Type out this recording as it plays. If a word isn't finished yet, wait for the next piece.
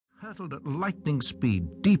hurtled at lightning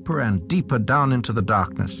speed deeper and deeper down into the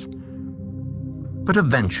darkness. But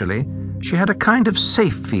eventually, she had a kind of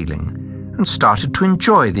safe feeling and started to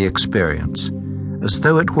enjoy the experience, as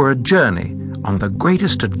though it were a journey on the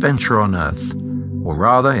greatest adventure on Earth, or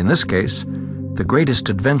rather, in this case, the greatest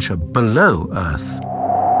adventure below Earth.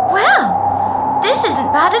 Well, this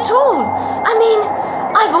isn't bad at all. I mean,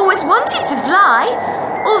 I've always wanted to fly,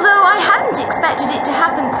 although I hadn't expected it to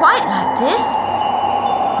happen quite like this.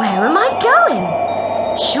 Where am I going?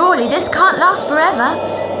 Surely this can't last forever.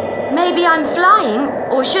 Maybe I'm flying,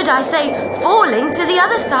 or should I say, falling to the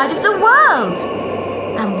other side of the world.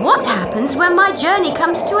 And what happens when my journey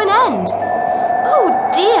comes to an end? Oh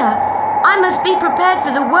dear, I must be prepared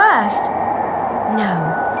for the worst. No,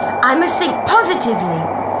 I must think positively.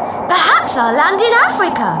 Perhaps I'll land in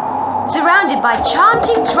Africa, surrounded by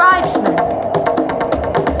chanting tribesmen.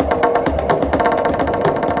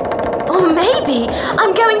 Or maybe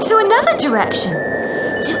I'm going to another direction.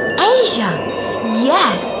 To Asia.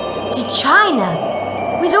 Yes, to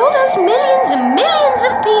China. With all those millions and millions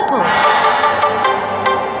of people.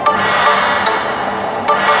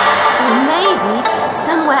 Or maybe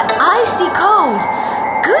somewhere icy cold.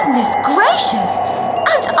 Goodness gracious!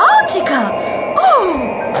 Antarctica! Oh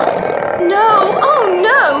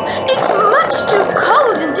no! It's much too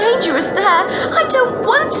cold and dangerous there. I don't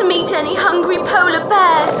want to meet any hungry polar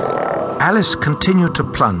bears. Alice continued to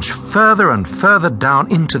plunge further and further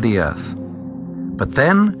down into the earth. But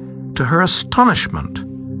then, to her astonishment,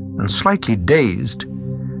 and slightly dazed,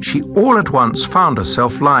 she all at once found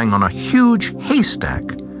herself lying on a huge haystack.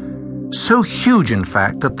 So huge, in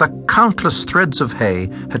fact, that the countless threads of hay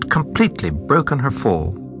had completely broken her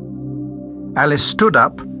fall. Alice stood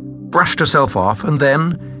up, brushed herself off, and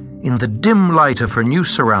then, in the dim light of her new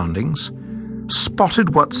surroundings,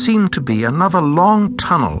 spotted what seemed to be another long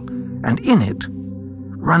tunnel, and in it,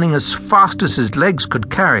 running as fast as his legs could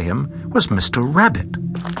carry him, was Mr. Rabbit.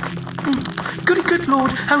 Goody good Lord,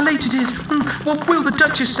 how late it is. What will the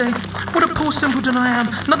Duchess say? What a poor simpleton I am.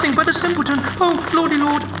 Nothing but a simpleton. Oh, Lordy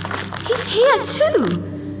Lord. He's here too.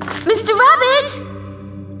 Mr. Rabbit!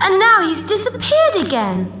 And now he's disappeared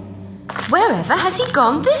again. Wherever has he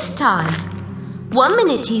gone this time? 1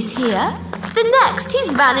 minute he's here, the next he's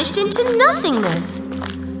vanished into nothingness.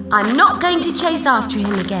 I'm not going to chase after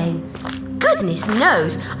him again. Goodness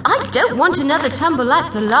knows, I don't want another tumble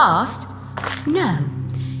like the last. No,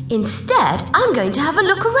 instead I'm going to have a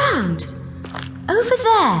look around. Over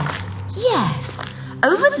there, yes,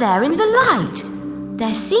 over there in the light.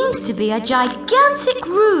 There seems to be a gigantic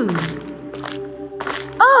room.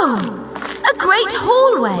 Oh, a great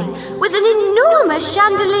hallway with an enormous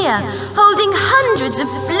chandelier holding hundreds of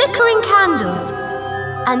flickering candles.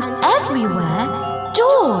 And everywhere,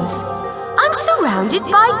 doors. I'm surrounded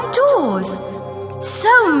by doors.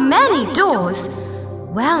 So many doors.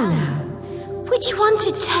 Well now, which one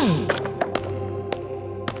to take?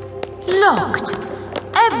 Locked.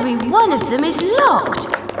 Every one of them is locked.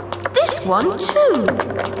 This one too.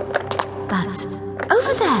 But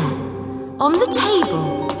over there, on the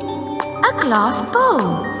table, a glass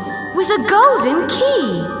bowl with a golden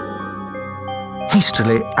key.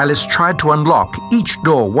 Hastily, Alice tried to unlock each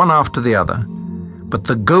door one after the other, but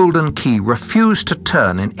the golden key refused to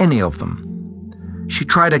turn in any of them. She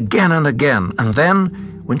tried again and again, and then,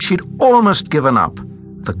 when she'd almost given up,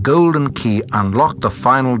 the golden key unlocked the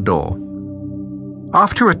final door.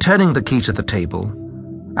 After returning the key to the table,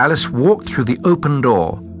 Alice walked through the open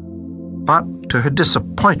door, but to her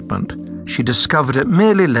disappointment, she discovered it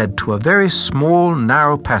merely led to a very small,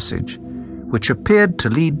 narrow passage, which appeared to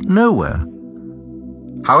lead nowhere.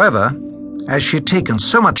 However, as she had taken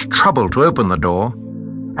so much trouble to open the door,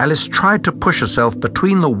 Alice tried to push herself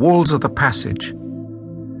between the walls of the passage.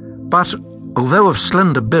 But, although of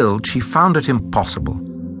slender build, she found it impossible.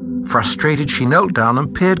 Frustrated, she knelt down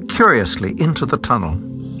and peered curiously into the tunnel.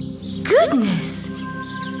 Goodness!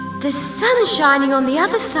 The sun shining on the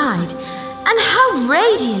other side, and how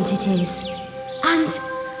radiant it is. And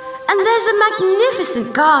there's a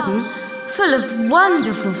magnificent garden full of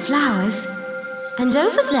wonderful flowers. And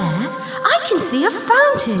over there, I can see a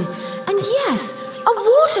fountain, and yes, a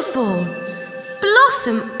waterfall.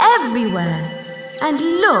 Blossom everywhere. And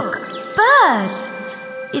look, birds.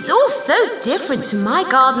 It's all so different to my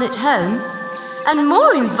garden at home, and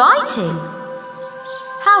more inviting.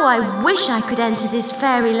 How I wish I could enter this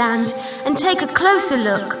fairyland and take a closer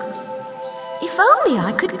look. If only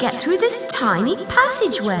I could get through this tiny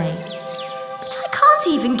passageway. But I can't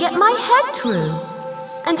even get my head through.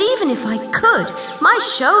 And even if I could, my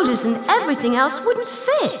shoulders and everything else wouldn't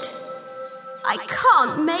fit. I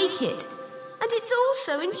can't make it. And it's all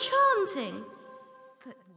so enchanting.